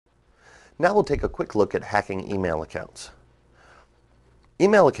Now we'll take a quick look at hacking email accounts.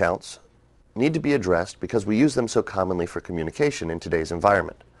 Email accounts need to be addressed because we use them so commonly for communication in today's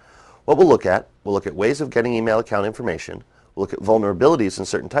environment. What we'll look at ways of getting email account information, we'll look at vulnerabilities in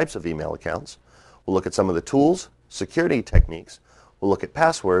certain types of email accounts, we'll look at some of the tools, security techniques, we'll look at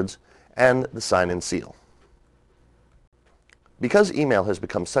passwords, and the sign and seal. Because email has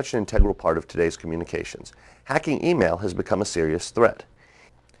become such an integral part of today's communications, hacking email has become a serious threat.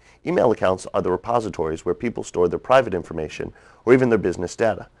 Email accounts are the repositories where people store their private information or even their business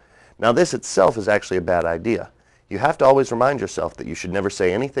data. Now this itself is actually a bad idea. You have to always remind yourself that you should never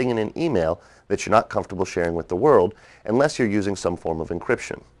say anything in an email that you're not comfortable sharing with the world unless you're using some form of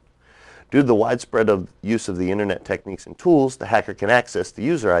encryption. Due to the widespread use of the internet techniques and tools, the hacker can access the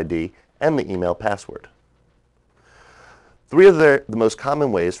user ID and the email password. Three of the most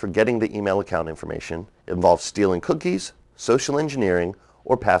common ways for getting the email account information involve stealing cookies, social engineering,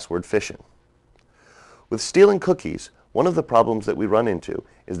 or password phishing. With stealing cookies, one of the problems that we run into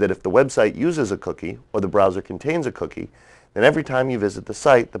is that if the website uses a cookie or the browser contains a cookie, then every time you visit the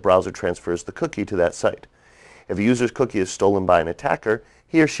site, the browser transfers the cookie to that site. If a user's cookie is stolen by an attacker,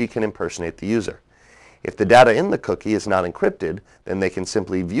 he or she can impersonate the user. If the data in the cookie is not encrypted, then they can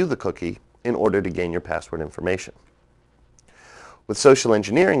simply view the cookie in order to gain your password information. With social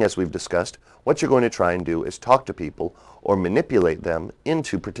engineering, as we've discussed, what you're going to try and do is talk to people or manipulate them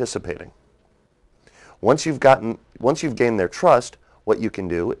into participating. Once you've gained their trust, what you can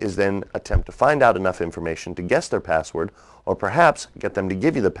do is then attempt to find out enough information to guess their password or perhaps get them to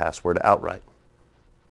give you the password outright.